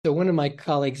So one of my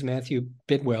colleagues, Matthew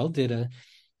Bidwell, did a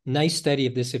nice study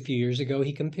of this a few years ago.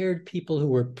 He compared people who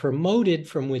were promoted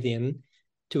from within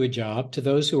to a job to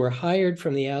those who were hired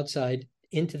from the outside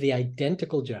into the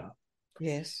identical job.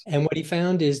 Yes. And what he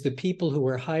found is the people who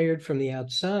were hired from the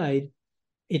outside,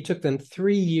 it took them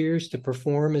 3 years to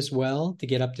perform as well, to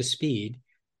get up to speed,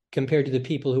 compared to the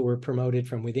people who were promoted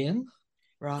from within. And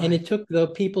Right. it took the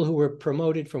people who were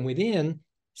promoted from within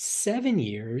 7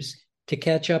 years to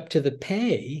catch up to the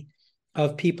pay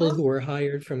of people who Oh, were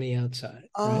hired from the outside,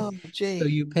 right? oh, So gee.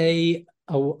 you pay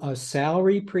a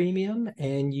salary premium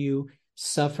and you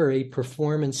suffer a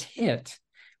performance hit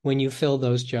when you fill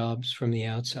those jobs from the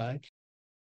outside.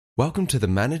 Welcome to the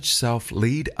Manage Self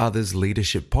Lead Others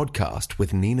Leadership podcast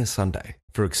with Nina Sunday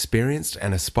for experienced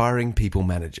and aspiring people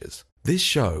managers. This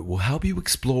show will help you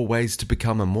explore ways to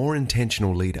become a more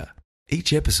intentional leader.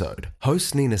 Each episode,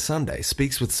 host Nina Sunday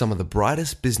speaks with some of the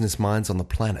brightest business minds on the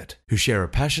planet who share a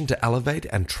passion to elevate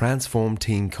and transform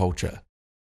team culture.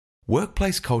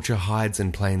 Workplace culture hides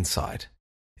in plain sight.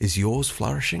 Is yours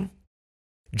flourishing?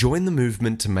 Join the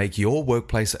movement to make your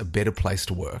workplace a better place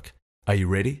to work. Are you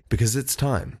ready? Because it's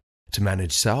time to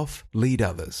manage self, lead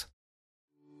others.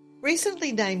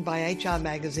 Recently named by HR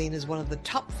Magazine as one of the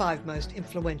top 5 most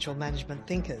influential management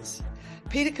thinkers,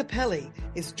 Peter Cappelli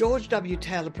is George W.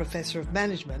 Taylor Professor of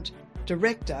Management,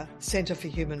 Director, Centre for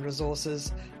Human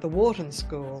Resources, the Wharton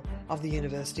School of the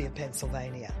University of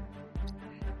Pennsylvania,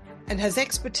 and has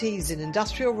expertise in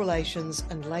industrial relations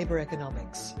and labour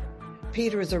economics.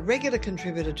 Peter is a regular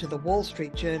contributor to the Wall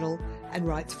Street Journal and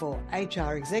writes for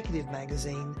HR Executive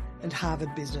Magazine and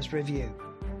Harvard Business Review.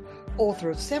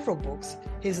 Author of several books,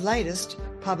 his latest,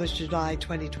 published July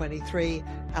 2023,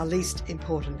 Our Least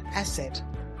Important Asset,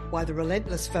 Why the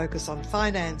Relentless Focus on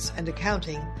Finance and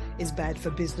Accounting is Bad for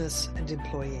Business and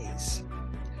Employees.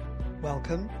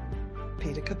 Welcome,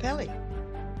 Peter Cappelli.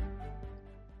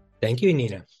 Thank you,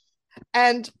 Nina.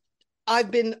 And I've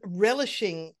been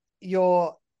relishing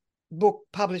your book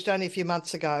published only a few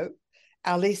months ago,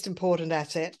 Our Least Important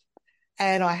Asset,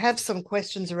 and I have some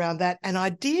questions around that. And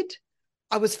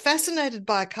I was fascinated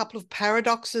by a couple of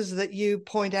paradoxes that you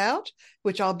point out,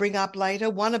 which I'll bring up later,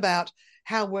 one about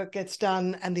how work gets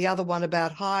done and the other one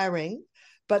about hiring.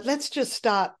 But let's just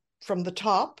start from the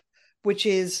top, which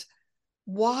is,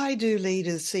 why do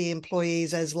leaders see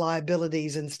employees as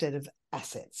liabilities instead of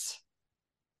assets?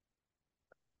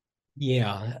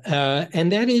 Yeah,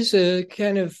 and that is a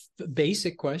kind of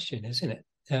basic question, isn't it?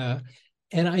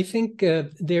 And I think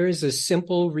there is a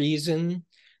simple reason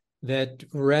that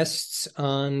rests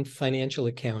on financial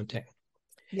accounting.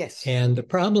 Yes. And the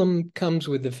problem comes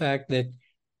with the fact that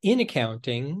in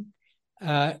accounting,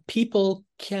 people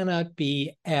cannot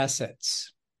be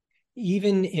assets.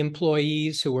 Even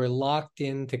employees who are locked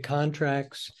into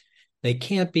contracts, they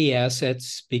can't be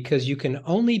assets because you can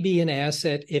only be an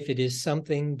asset if it is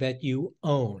something that you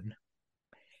own.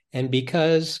 And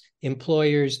because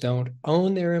employers don't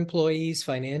own their employees,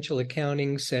 financial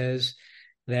accounting says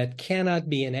that cannot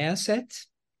be an asset.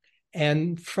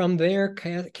 And from there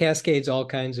cascades all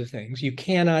kinds of things. You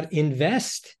cannot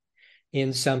invest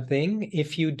in something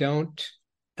if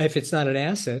it's not an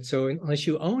asset. So unless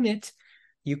you own it,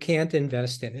 you can't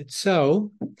invest in it.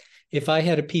 So if I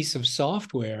had a piece of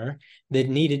software that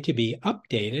needed to be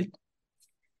updated,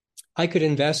 I could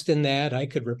invest in that. I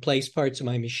could replace parts of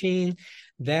my machine.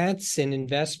 That's an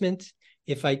investment.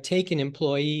 If I take an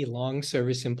employee, long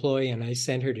service employee, and I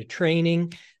send her to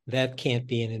training, that can't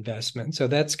be an investment. So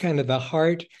that's kind of the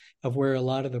heart of where a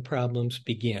lot of the problems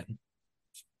begin.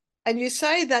 And you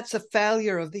say that's a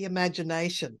failure of the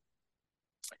imagination.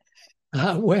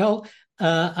 I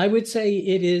would say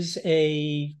it is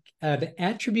an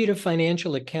attribute of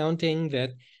financial accounting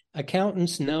that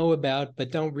accountants know about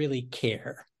but don't really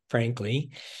care,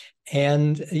 frankly.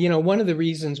 And, one of the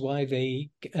reasons why they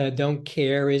don't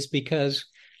care is because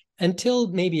until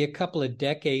maybe a couple of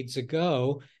decades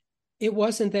ago, it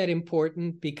wasn't that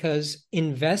important because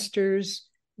investors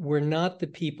were not the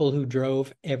people who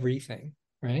drove everything,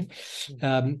 right?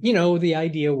 The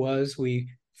idea was, we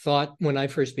thought when I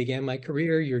first began my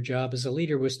career, your job as a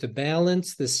leader was to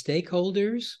balance the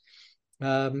stakeholders,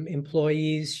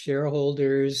 employees,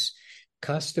 shareholders,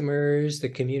 customers, the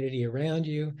community around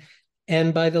you.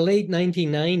 And by the late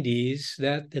 1990s,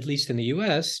 that, at least in the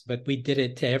US, but we did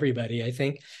it to everybody, I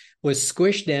think, was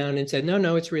squished down and said,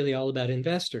 no, it's really all about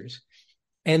investors.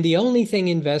 And the only thing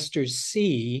investors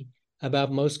see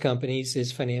about most companies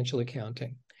is financial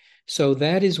accounting. So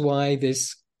that is why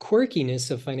this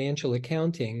quirkiness of financial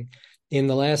accounting in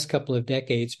the last couple of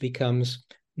decades becomes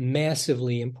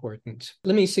massively important.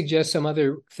 Let me suggest some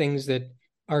other things that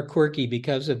are quirky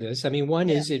because of this. I mean, one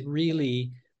is it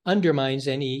really undermines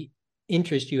any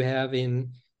interest you have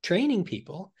in training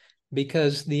people,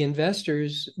 because the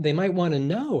investors, they might want to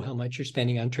know how much you're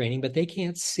spending on training, but they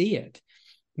can't see it,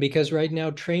 because right now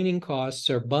training costs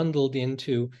are bundled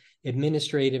into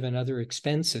administrative and other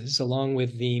expenses, along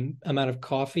with the amount of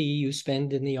coffee you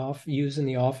spend in the use in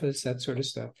the office, that sort of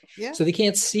stuff. Yeah. So they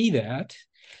can't see that.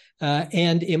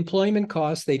 And employment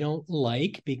costs they don't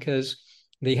like, because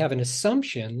they have an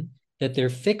assumption that they're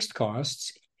fixed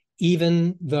costs,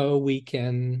 even though we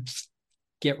can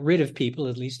get rid of people,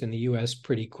 at least in the US,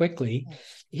 pretty quickly.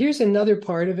 Here's another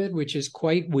part of it, which is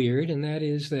quite weird, and that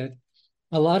is that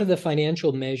a lot of the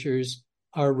financial measures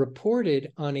are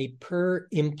reported on a per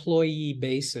employee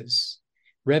basis,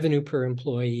 revenue per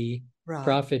employee, Right.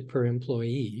 profit per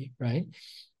employee, right?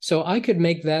 So I could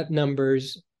make those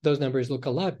numbers look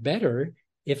a lot better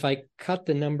if I cut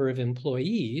the number of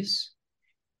employees.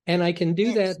 And I can do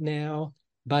Yes. that now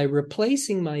by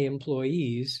replacing my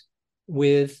employees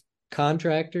with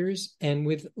contractors and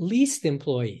with leased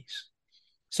employees.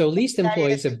 So leased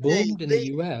employees have boomed in the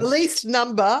US. Least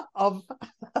number of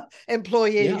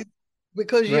employees, Yeah,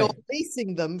 because you're right.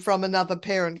 leasing them from another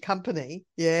parent company.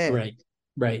 Yeah.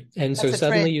 Right. And so That's a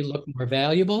suddenly trend. you look more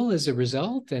valuable as a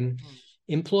result, and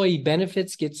employee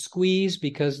benefits get squeezed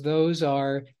because those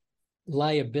are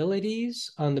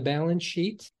liabilities on the balance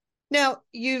sheet. Now,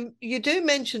 you do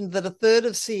mention that a third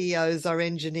of CEOs are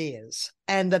engineers,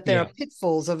 and that there are Yeah.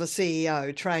 pitfalls of a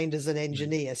CEO trained as an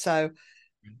engineer. So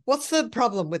what's the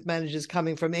problem with managers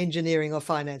coming from engineering or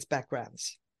finance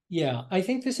backgrounds? Yeah, I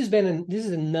think this is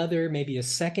another, maybe a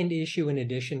second issue in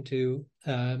addition to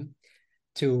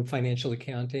financial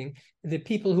accounting. The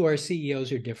people who are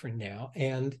CEOs are different now,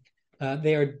 and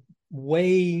they are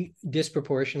way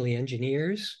disproportionately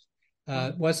engineers.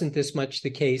 Wasn't this much the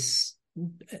case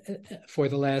for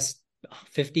the last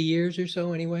 50 years or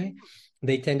so anyway?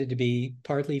 They tended to be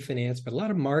partly finance, but a lot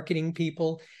of marketing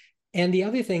people. And the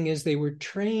other thing is they were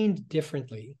trained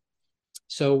differently.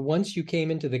 So once you came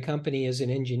into the company as an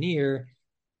engineer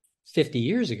 50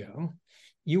 years ago,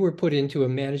 you were put into a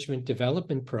management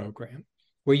development program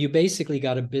where you basically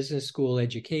got a business school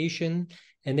education,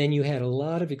 and then you had a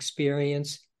lot of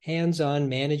experience hands-on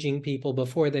managing people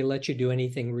before they let you do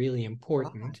anything really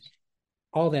important. Right.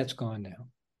 All that's gone now,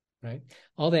 right?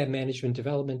 All that management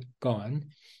development gone.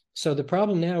 So the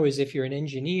problem now is if you're an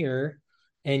engineer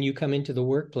and you come into the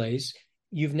workplace,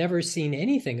 you've never seen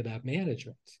anything about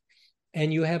management.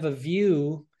 And you have a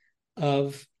view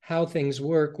of how things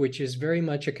work, which is very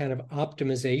much a kind of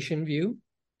optimization view.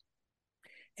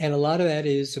 And a lot of that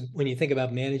is, when you think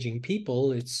about managing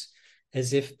people, it's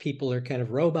as if people are kind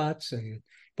of robots, and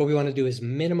what we want to do is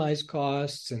minimize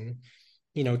costs and,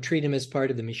 treat them as part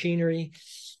of the machinery.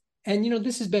 And,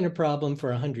 this has been a problem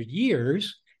for 100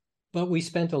 years, but we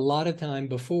spent a lot of time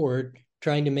before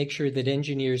trying to make sure that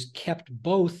engineers kept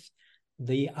both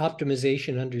the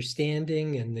optimization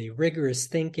understanding and the rigorous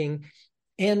thinking,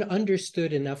 and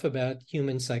understood enough about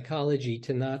human psychology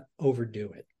to not overdo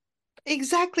it.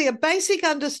 Exactly. A basic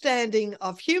understanding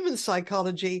of human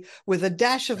psychology with a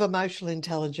dash of emotional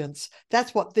intelligence.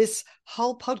 That's what this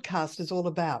whole podcast is all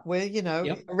about. We're,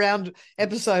 Yep. around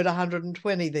episode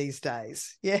 120 these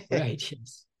days. Yeah. Right.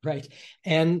 Yes. Right.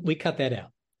 And we cut that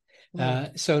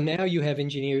out. So now you have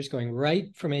engineers going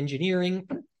right from engineering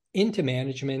into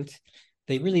management.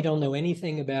 They really don't know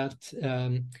anything about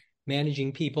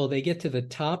managing people. They get to the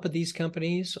top of these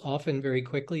companies often very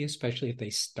quickly, especially if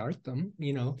they start them.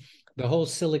 The whole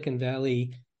Silicon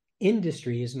Valley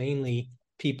industry is mainly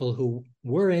people who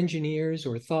were engineers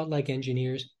or thought like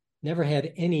engineers, never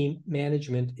had any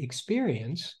management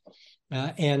experience,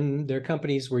 and their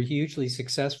companies were hugely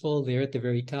successful. They're at the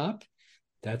very top.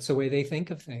 That's the way they think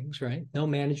of things, right? No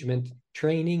management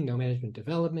training, no management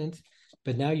development.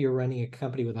 But now you're running a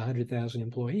company with 100,000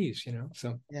 employees,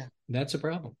 so yeah, that's a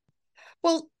problem.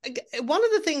 Well, one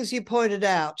of the things you pointed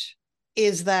out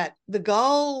is that the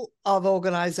goal of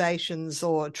organizations,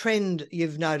 or trend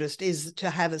you've noticed, is to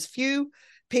have as few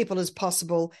people as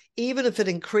possible, even if it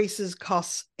increases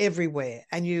costs everywhere.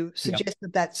 And you suggest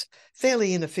that that's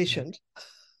fairly inefficient.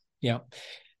 Yeah.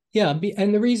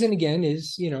 And the reason, again,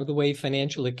 is, the way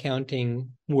financial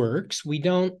accounting works. We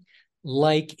don't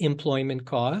like employment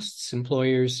costs.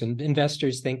 Employers and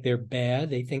investors think they're bad.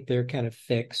 They think they're kind of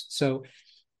fixed. So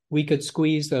we could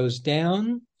squeeze those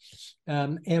down,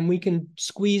 and we can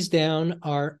squeeze down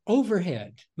our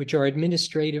overhead, which are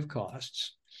administrative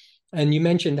costs. And you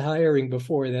mentioned hiring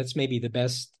before. That's maybe the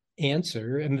best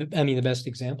answer. The best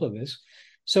example of this.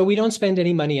 So we don't spend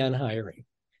any money on hiring.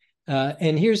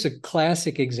 And here's a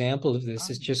classic example of this.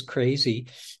 It's just crazy.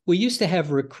 We used to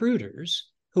have recruiters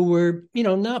who were,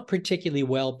 not particularly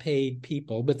well-paid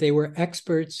people, but they were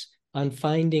experts on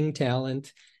finding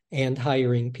talent and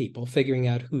hiring people, figuring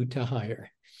out who to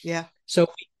hire. Yeah. So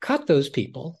we cut those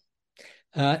people,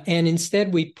 and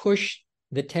instead we push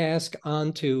the task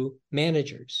onto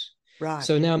managers. Right.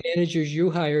 So now managers,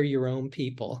 you hire your own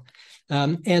people.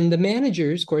 And the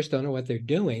managers, of course, don't know what they're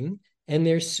doing, and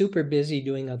they're super busy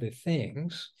doing other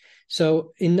things.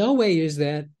 So in no way is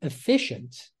that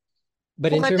efficient.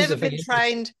 But Well, in they've terms never of been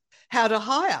trained how to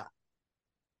hire.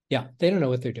 yeah, they don't know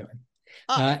what they're doing.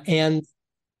 Oh.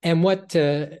 And what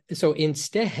so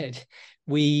instead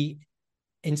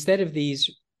of these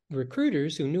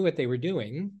recruiters who knew what they were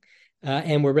doing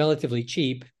and were relatively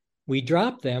cheap, we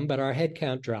drop them, but our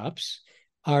headcount drops,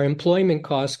 our employment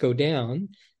costs go down,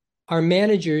 our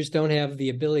managers don't have the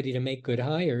ability to make good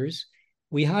hires.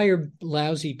 We hire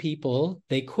lousy people,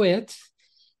 they quit,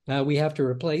 we have to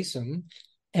replace them.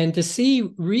 And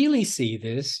to really see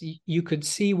this, you could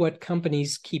see what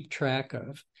companies keep track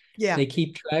of. Yeah. They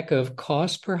keep track of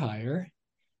cost per hire,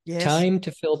 Yes. time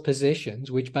to fill positions,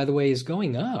 which, by the way, is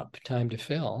going up, time to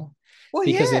fill, Well,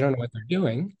 because yeah. they don't know what they're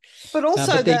doing. But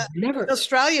also, in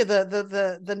Australia,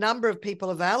 the number of people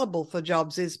available for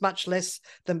jobs is much less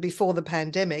than before the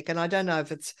pandemic, and I don't know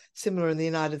if it's similar in the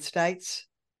United States.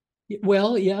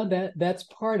 Well, yeah, that's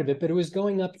part of it, but it was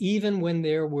going up even when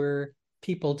there were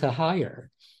people to hire.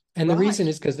 And the reason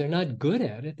is because they're not good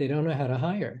at it. They don't know how to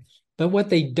hire. But what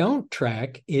they don't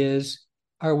track is,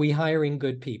 are we hiring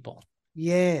good people?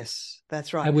 Yes,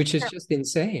 that's right. Which is just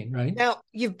insane, right? Now,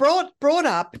 you've brought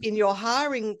up in your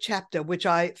hiring chapter, which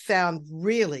I found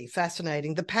really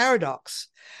fascinating, the paradox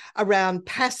around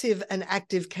passive and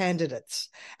active candidates,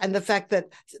 and the fact that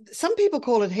some people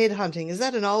call it headhunting. Is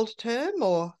that an old term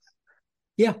or?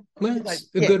 Yeah, well, it's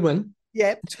a good one.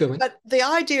 Yeah, it's a good one. But the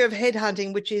idea of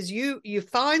headhunting, which is you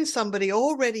find somebody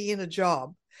already in a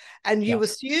job, and you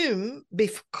assume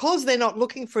because they're not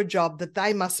looking for a job that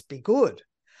they must be good.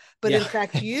 But in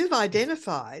fact, you've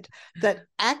identified that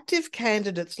active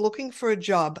candidates looking for a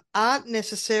job aren't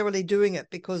necessarily doing it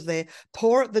because they're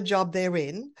poor at the job they're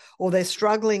in or they're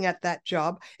struggling at that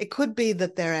job. It could be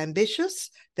that they're ambitious,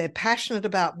 they're passionate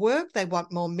about work, they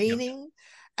want more meaning,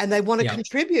 and they want to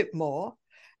contribute more.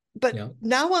 But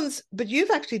but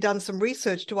you've actually done some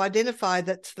research to identify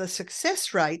that the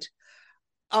success rate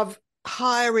of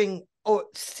hiring or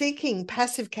seeking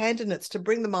passive candidates to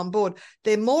bring them on board,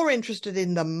 they're more interested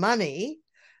in the money.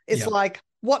 It's like,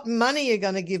 what money are you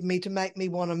going to give me to make me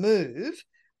want to move?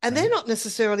 And they're not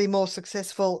necessarily more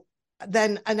successful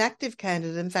than an active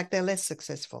candidate. In fact, they're less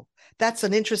successful. That's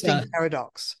an interesting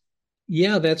paradox.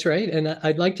 Yeah, that's right. And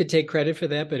I'd like to take credit for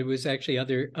that, but it was actually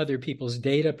other people's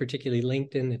data, particularly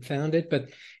LinkedIn, that found it. But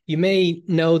you may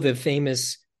know the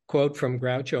famous quote from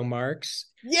Groucho Marx,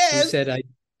 who said,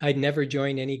 I'd never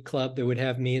join any club that would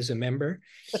have me as a member.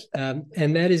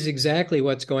 And that is exactly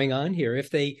what's going on here.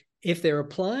 If they're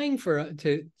applying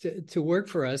to work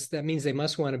for us, that means they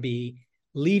must want to be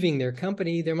leaving their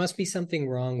company. There must be something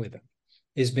wrong with them,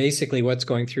 is basically what's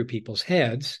going through people's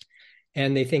heads.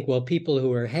 And they think, well, people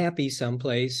who are happy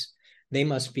someplace, they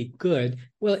must be good.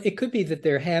 Well, it could be that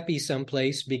they're happy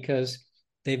someplace because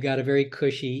they've got a very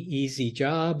cushy, easy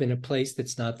job in a place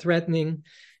that's not threatening.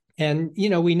 And,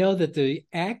 we know that the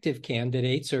active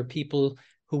candidates are people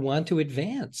who want to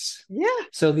advance. Yeah.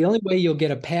 So the only way you'll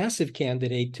get a passive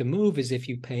candidate to move is if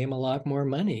you pay them a lot more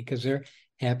money because they're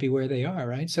happy where they are,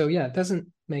 right? So, it doesn't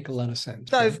make a lot of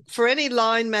sense. So for any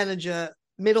line manager,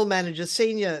 middle manager,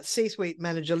 senior C-suite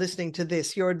manager listening to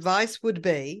this, your advice would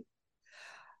be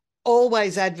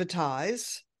always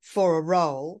advertise for a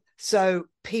role so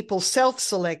people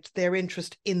self-select their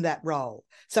interest in that role.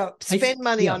 So spend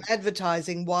money on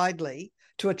advertising widely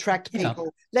to attract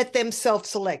people. Let them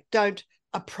self-select. Don't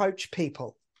approach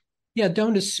people. Yeah,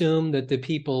 don't assume that the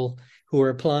people who are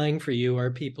applying for you are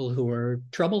people who are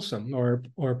troublesome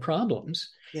or problems.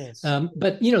 Yes.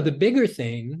 But, the bigger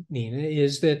thing, Nina,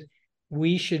 is that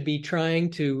we should be trying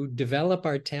to develop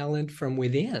our talent from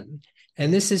within.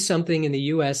 And this is something in the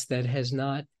US that has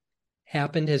not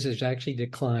happened, has actually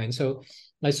declined. So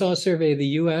I saw a survey of the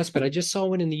US, but I just saw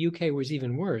one in the UK was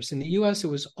even worse. In the US, it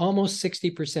was almost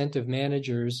 60% of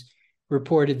managers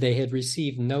reported they had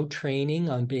received no training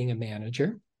on being a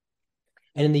manager.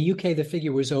 And in the UK, the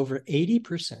figure was over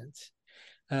 80%.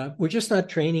 We're just not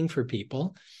training for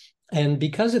people. And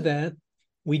because of that,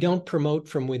 we don't promote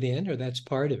from within, or that's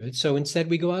part of it. So instead,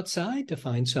 we go outside to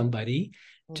find somebody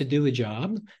to do a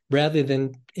job rather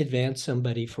than advance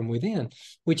somebody from within,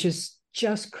 which is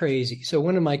just crazy. So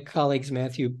one of my colleagues,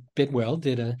 Matthew Bidwell,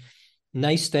 did a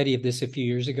nice study of this a few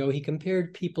years ago. He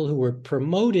compared people who were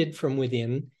promoted from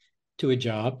within to a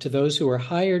job to those who were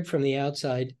hired from the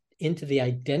outside into the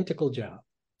identical job.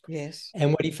 Yes.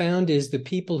 And what he found is the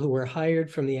people who were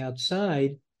hired from the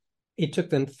outside, it took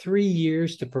them 3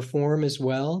 years to perform as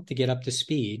well, to get up to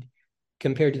speed,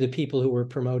 compared to the people who were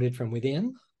promoted from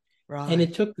within. Right. And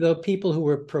it took the people who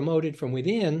were promoted from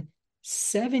within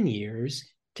 7 years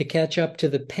to catch up to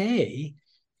the pay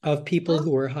of people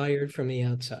who were hired from the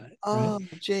outside. Oh,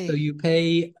 right? gee. So you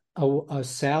pay a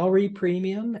salary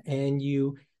premium and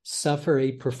you suffer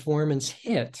a performance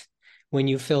hit when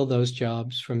you fill those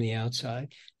jobs from the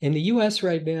outside. In the US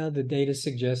right now, the data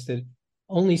suggests that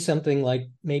only something like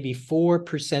maybe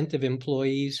 4% of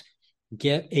employees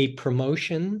get a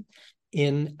promotion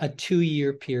in a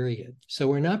 2-year period. So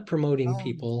we're not promoting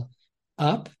people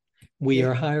up. We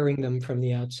are hiring them from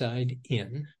the outside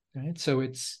in, right? So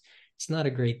it's not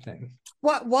a great thing.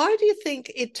 Why do you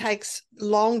think it takes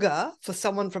longer for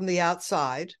someone from the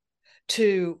outside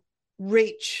to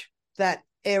reach that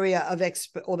area of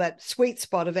or that sweet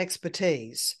spot of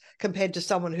expertise compared to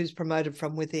someone who's promoted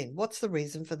from within? What's the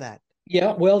reason for that?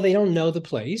 Yeah, well, they don't know the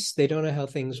place. They don't know how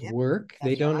things work.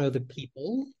 They don't know the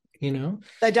people,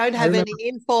 They don't have any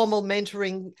informal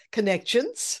mentoring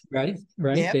connections. Right.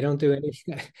 Yep. They don't do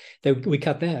anything. We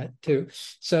cut that too.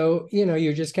 So,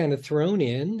 you're just kind of thrown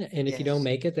in. And if you don't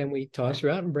make it, then we toss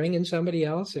you out and bring in somebody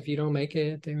else. If you don't make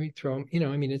it, then we throw them.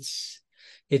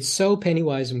 It's so penny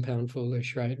wise and pound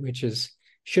foolish, right? Which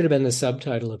should have been the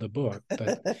subtitle of the book,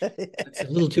 but it's a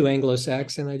little too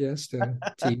Anglo-Saxon, I guess.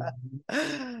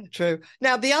 True.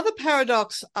 Now, the other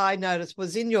paradox I noticed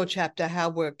was in your chapter, How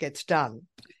Work Gets Done,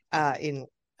 in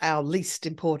our least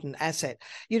important asset.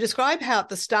 You describe how at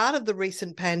the start of the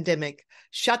recent pandemic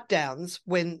shutdowns,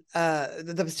 when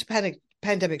the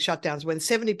pandemic shutdowns, when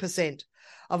 70%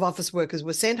 of office workers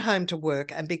were sent home to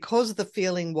work, and because the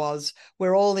feeling was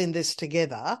we're all in this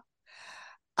together,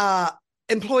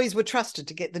 employees were trusted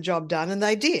to get the job done, and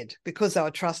they did, because they were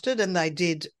trusted and they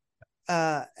did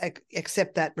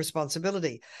accept that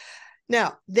responsibility.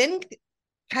 Now, then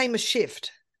came a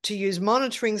shift to use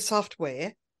monitoring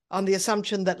software on the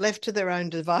assumption that left to their own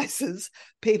devices,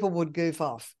 people would goof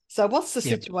off. So what's the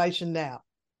situation now?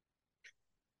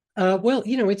 Well,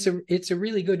 it's a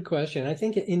really good question. I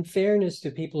think in fairness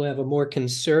to people who have a more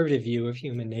conservative view of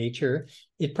human nature,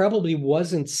 it probably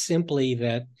wasn't simply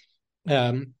that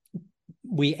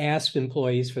we asked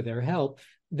employees for their help.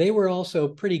 They were also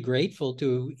pretty grateful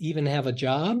to even have a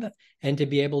job and to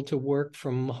be able to work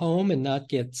from home and not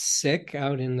get sick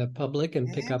out in the public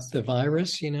and pick up the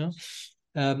virus,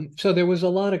 So there was a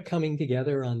lot of coming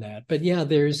together on that. But yeah,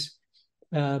 there's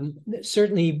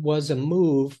certainly was a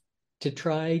move to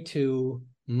try to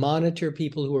monitor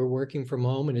people who are working from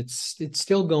home, and it's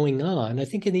still going on. I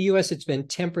think in the US it's been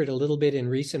tempered a little bit in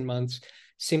recent months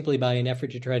simply by an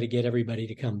effort to try to get everybody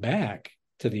to come back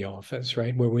to the office,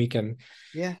 right, where we can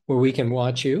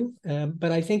watch you.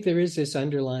 But I think there is this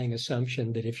underlying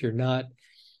assumption that if you're not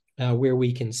where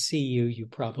we can see you, you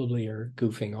probably are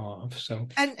goofing off. So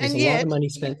there's a lot of money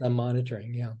spent on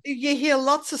monitoring. Yeah. You hear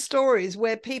lots of stories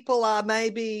where people are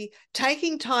maybe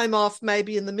taking time off,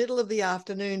 maybe in the middle of the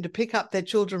afternoon to pick up their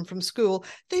children from school,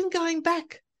 then going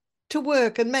back to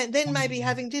work and then maybe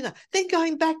having dinner, then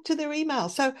going back to their email.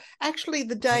 So actually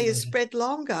the day is spread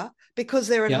longer because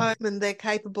they're at home and they're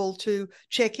capable to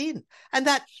check in. And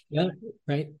that... Yeah,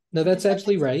 right. No, that's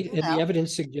absolutely right. And the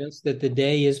evidence suggests that the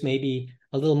day is maybe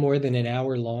a little more than an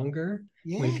hour longer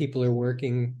when people are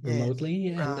working remotely.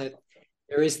 And that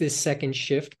there is this second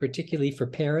shift, particularly for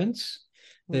parents,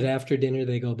 that after dinner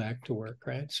they go back to work,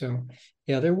 right? So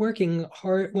yeah, they're working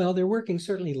hard. Well, they're working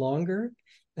certainly longer,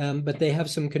 but they have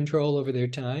some control over their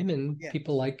time, and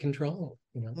people like control,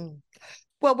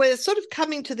 Well, we're sort of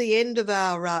coming to the end of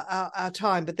our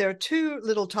time, but there are two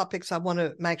little topics I want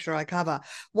to make sure I cover.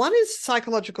 One is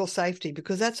psychological safety,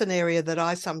 because that's an area that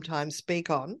I sometimes speak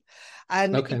on.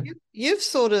 And you've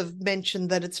sort of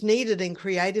mentioned that it's needed in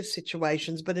creative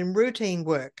situations, but in routine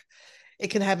work, it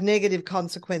can have negative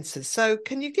consequences. So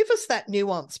can you give us that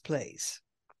nuance, please?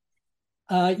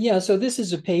 So this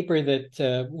is a paper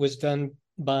that was done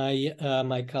by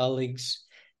my colleagues,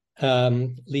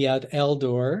 Liat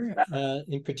Eldor,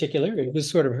 in particular. It was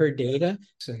sort of her data.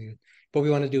 And what we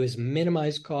want to do is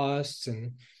minimize costs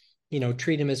and,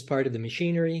 treat them as part of the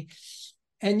machinery.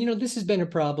 And, this has been a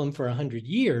problem for 100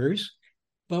 years,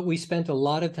 but we spent a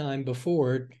lot of time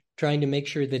before trying to make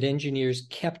sure that engineers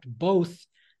kept both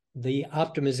the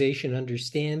optimization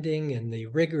understanding and the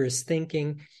rigorous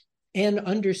thinking and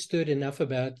understood enough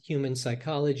about human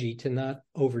psychology to not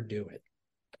overdo it.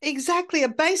 Exactly. A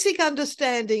basic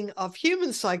understanding of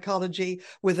human psychology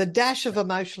with a dash of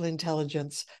emotional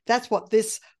intelligence. That's what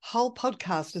this whole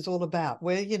podcast is all about.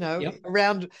 We're, Yep.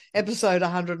 around episode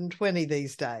 120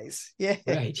 these days. Yeah.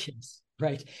 Right. Yes.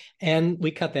 Right. And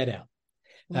we cut that out.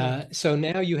 So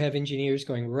now you have engineers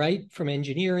going right from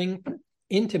engineering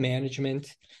into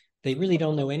management. They really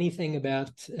don't know anything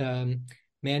about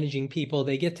managing people.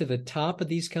 They get to the top of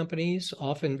these companies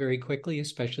often very quickly,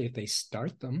 especially if they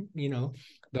start them.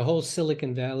 The whole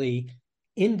Silicon Valley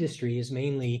industry is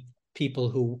mainly people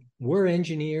who were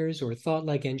engineers or thought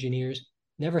like engineers,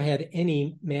 never had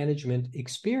any management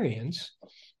experience,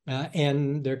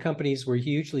 and their companies were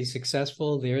hugely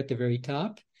successful. They're at the very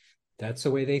top. That's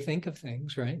the way they think of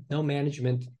things, right? No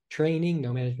management training,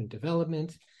 no management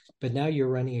development, but now you're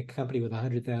running a company with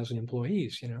 100,000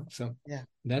 employees, so Yeah.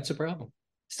 that's a problem.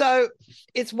 So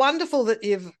it's wonderful that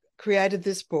you've created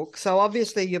this book. So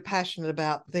obviously you're passionate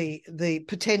about the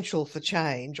potential for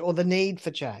change or the need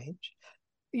for change.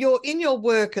 You're in your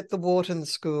work at the Wharton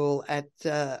School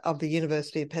of the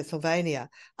University of Pennsylvania.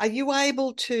 Are you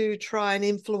able to try and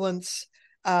influence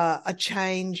a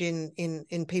change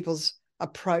in people's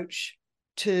approach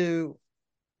to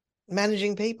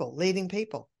managing people, leading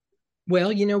people? Well,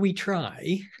 we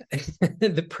try.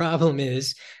 The problem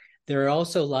is there are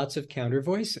also lots of counter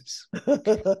voices.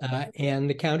 And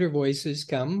the counter voices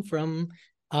come from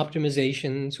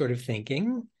optimization sort of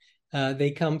thinking.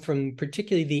 They come from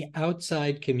particularly the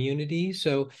outside community.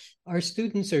 So our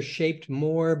students are shaped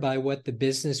more by what the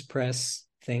business press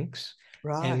thinks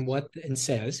Right. and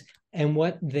says, and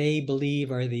what they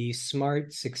believe are the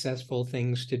smart, successful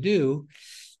things to do.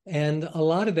 And a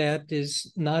lot of that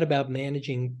is not about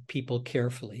managing people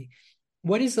carefully.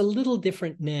 What is a little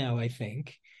different now, I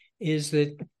think, is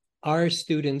that our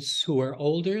students who are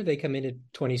older, they come in at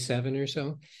 27 or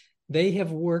so, they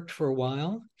have worked for a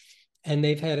while and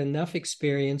they've had enough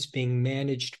experience being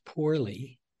managed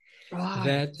poorly Right.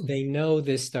 that they know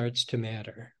this starts to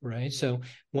matter, right? So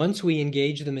once we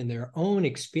engage them in their own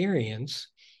experience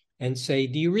and say,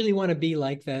 do you really want to be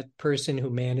like that person who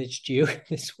managed you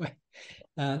this way?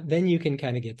 Then you can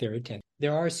kind of get their attention.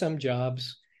 There are some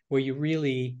jobs where you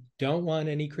really don't want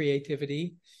any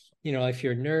creativity. If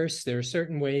you're a nurse, there are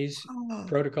certain ways, Oh,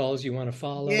 protocols you want to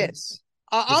follow. yes. If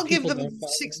I'll give people them don't follow them,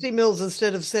 60 mils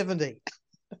instead of 70.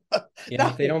 yeah, No.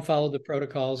 if they don't follow the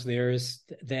protocols,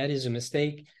 that is a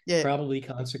mistake, Yeah. probably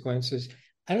consequences.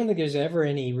 I don't think there's ever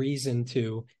any reason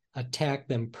to attack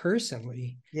them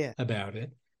personally Yeah. about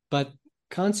it, but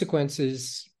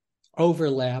consequences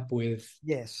overlap with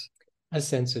Yes. a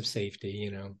sense of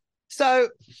safety. So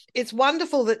it's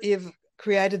wonderful that you've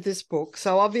created this book.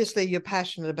 So obviously you're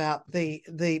passionate about the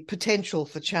potential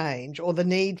for change or the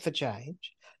need for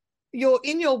change. You're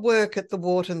in your work at the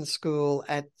Wharton School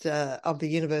of the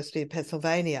University of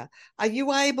Pennsylvania. Are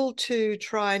you able to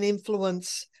try and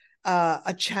influence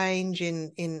a change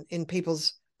in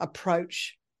people's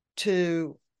approach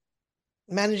to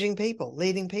managing people,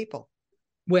 leading people?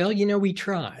 Well, we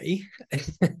try.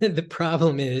 The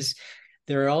problem is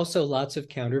there are also lots of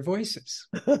counter voices.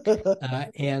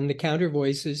 And the counter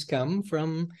voices come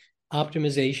from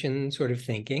optimization sort of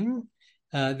thinking.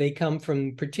 They come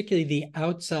from particularly the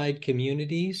outside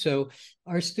community. So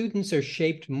our students are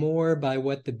shaped more by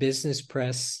what the business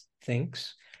press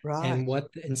thinks Right.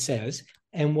 and says,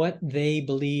 and what they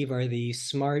believe are the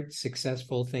smart,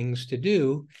 successful things to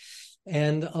do.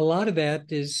 And a lot of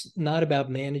that is not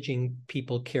about managing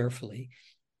people carefully.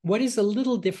 What is a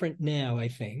little different now, I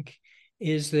think,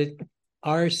 is that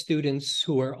our students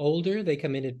who are older, they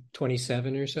come in at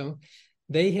 27 or so,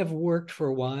 they have worked for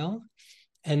a while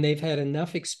and they've had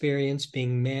enough experience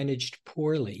being managed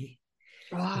poorly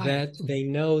Right. that they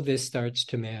know this starts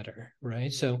to matter,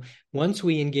 right? So once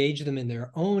we engage them in their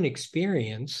own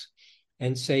experience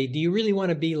and say, do you really want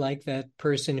to be like that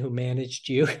person who managed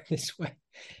you this way?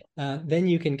 Then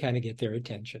you can kind of get their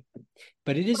attention.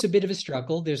 But it is a bit of a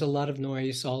struggle. There's a lot of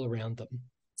noise all around them.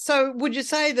 So would you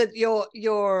say that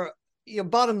your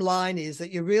bottom line is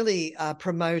that you're really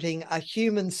promoting a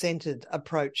human-centered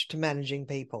approach to managing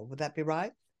people? Would that be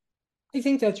right? I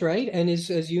think that's right. And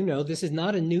as you know, this is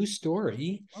not a new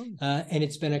story. Oh. And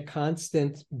it's been a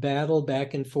constant battle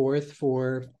back and forth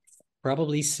for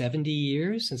probably 70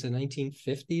 years, since the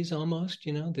 1950s almost.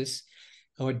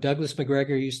 What Douglas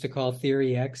McGregor used to call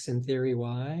theory X and theory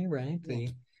Y, right? Yeah. The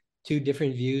two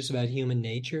different views about human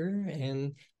nature.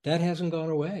 And that hasn't gone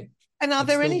away. And are It's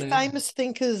there still any there. famous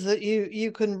thinkers that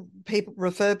you can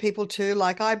refer people to?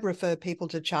 Like I refer people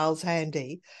to Charles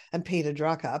Handy and Peter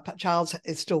Drucker. Charles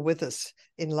is still with us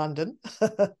in London.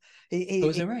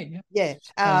 Is that right? Yeah.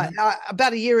 Yeah.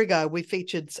 About a year ago, we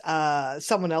featured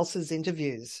someone else's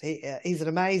interviews. He's an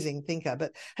amazing thinker.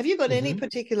 But have you got any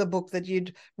particular book that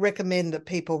you'd recommend that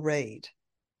people read?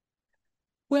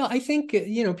 Well, I think,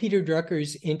 Peter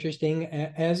Drucker's interesting,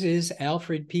 as is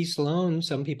Alfred P. Sloan.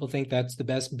 Some people think that's the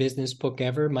best business book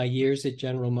ever, My Years at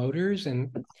General Motors.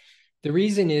 And the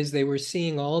reason is they were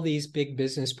seeing all these big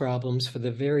business problems for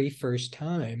the very first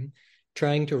time,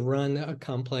 trying to run a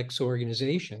complex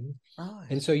organization. Right.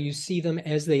 And so you see them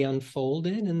as they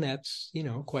unfolded, and that's,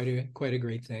 quite a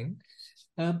great thing.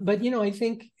 But, I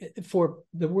think for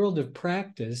the world of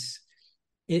practice,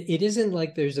 it isn't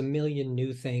like there's a million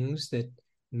new things that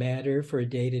matter for a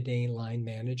day-to-day line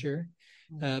manager.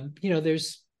 There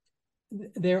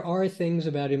are things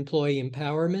about employee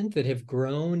empowerment that have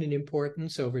grown in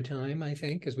importance over time, I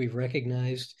think, as we've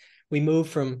recognized. We move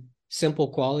from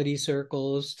simple quality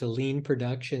circles to lean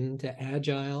production to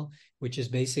agile, which is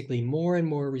basically more and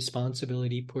more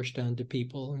responsibility pushed onto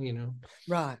people,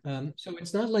 Right. So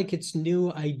it's not like it's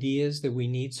new ideas that we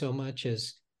need so much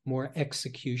as more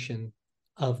execution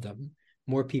of them,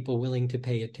 more people willing to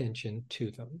pay attention to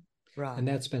them. Right. And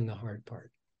that's been the hard part.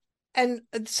 And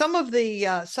some of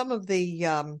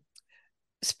the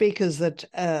speakers that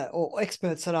or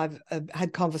experts that I've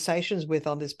had conversations with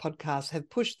on this podcast have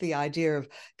pushed the idea of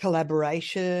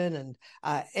collaboration and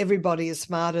everybody is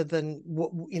smarter than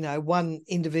one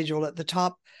individual at the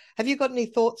top. Have you got any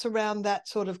thoughts around that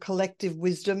sort of collective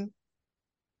wisdom?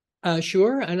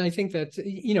 Sure, and I think that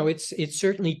it's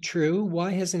certainly true.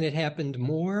 Why hasn't it happened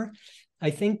more? I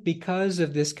think because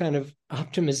of this kind of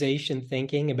optimization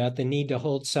thinking about the need to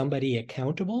hold somebody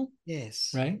accountable.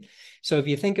 Yes. Right. So if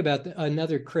you think about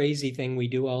another crazy thing we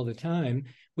do all the time,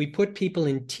 we put people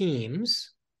in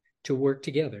teams to work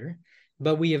together,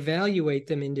 but we evaluate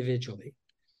them individually.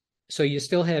 So you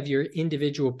still have your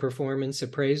individual performance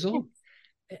appraisal.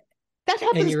 That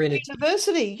happens at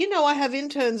university. I have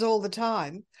interns all the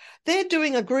time. They're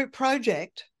doing a group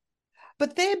project,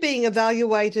 but they're being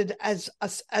evaluated as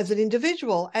an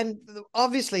individual. And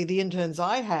obviously the interns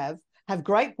I have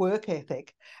great work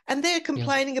ethic, and they're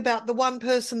complaining about the one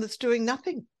person that's doing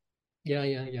nothing.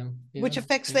 Yeah. Which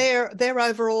affects their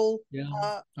overall.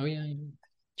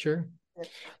 Sure.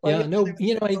 Well,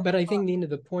 but I think, Nina,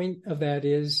 the point of that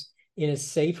is in a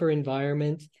safer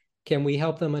environment, can we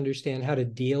help them understand how to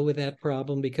deal with that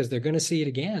problem? Because they're going to see it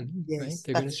again, yes, right?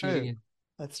 They're going to see it again.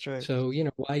 That's true. So,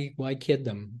 why kid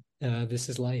them? This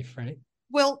is life, right?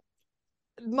 Well,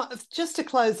 just to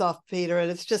close off, Peter, and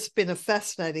it's just been a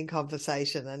fascinating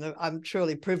conversation, and I'm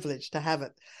truly privileged to have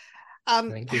it.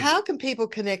 How can people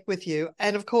connect with you?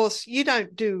 And of course, you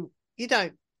don't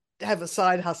have a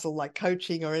side hustle like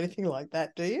coaching or anything like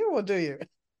that, do you? Or do you?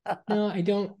 No, I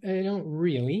don't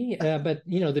really. But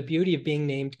the beauty of being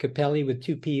named Cappelli with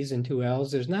 2 P's and 2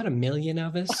 L's, there's not a million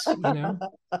of us, So,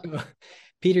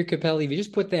 Peter Cappelli, if you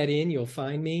just put that in, you'll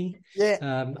find me. Yeah.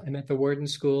 I'm at the Wharton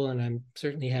School, and I'm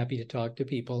certainly happy to talk to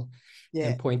people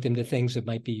and point them to things that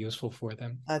might be useful for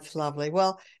them. That's lovely.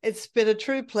 Well, it's been a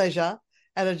true pleasure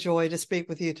and a joy to speak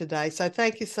with you today. So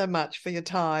thank you so much for your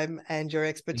time and your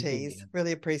expertise.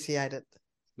 Really appreciate it.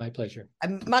 My pleasure.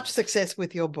 And much success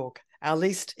with your book, Our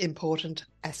Least Important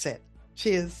Asset.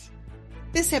 Cheers.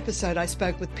 This episode, I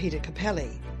spoke with Peter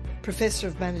Cappelli, Professor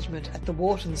of Management at the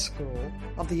Wharton School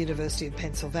of the University of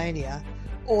Pennsylvania,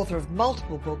 author of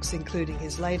multiple books, including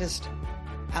his latest,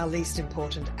 Our Least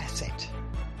Important Asset.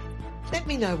 Let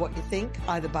me know what you think,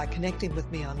 either by connecting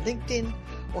with me on LinkedIn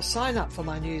or sign up for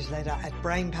my newsletter at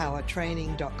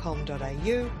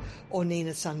brainpowertraining.com.au or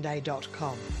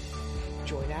ninasunday.com.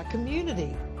 Join our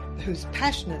community who's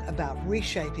passionate about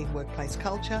reshaping workplace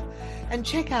culture, and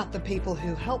check out the people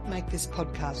who help make this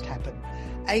podcast happen.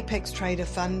 Apex Trader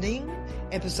Funding,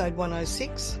 episode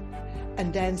 106,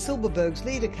 and Dan Silberberg's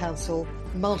Leader Council,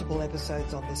 multiple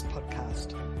episodes on this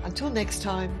podcast. Until next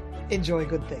time, enjoy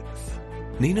good things.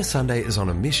 Nina Sunday is on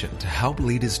a mission to help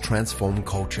leaders transform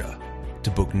culture.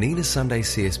 To book Nina Sunday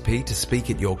CSP to speak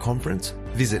at your conference,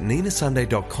 visit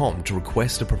ninasunday.com to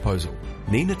request a proposal.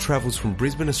 Nina travels from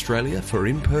Brisbane, Australia for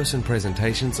in-person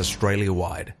presentations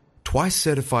Australia-wide. Twice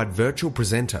certified virtual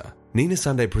presenter, Nina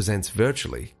Sunday presents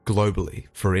virtually, globally,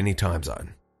 for any time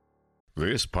zone.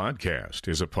 This podcast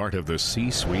is a part of the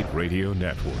C-Suite Radio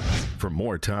Network. For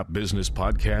more top business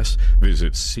podcasts,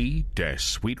 visit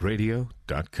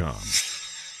c-suiteradio.com.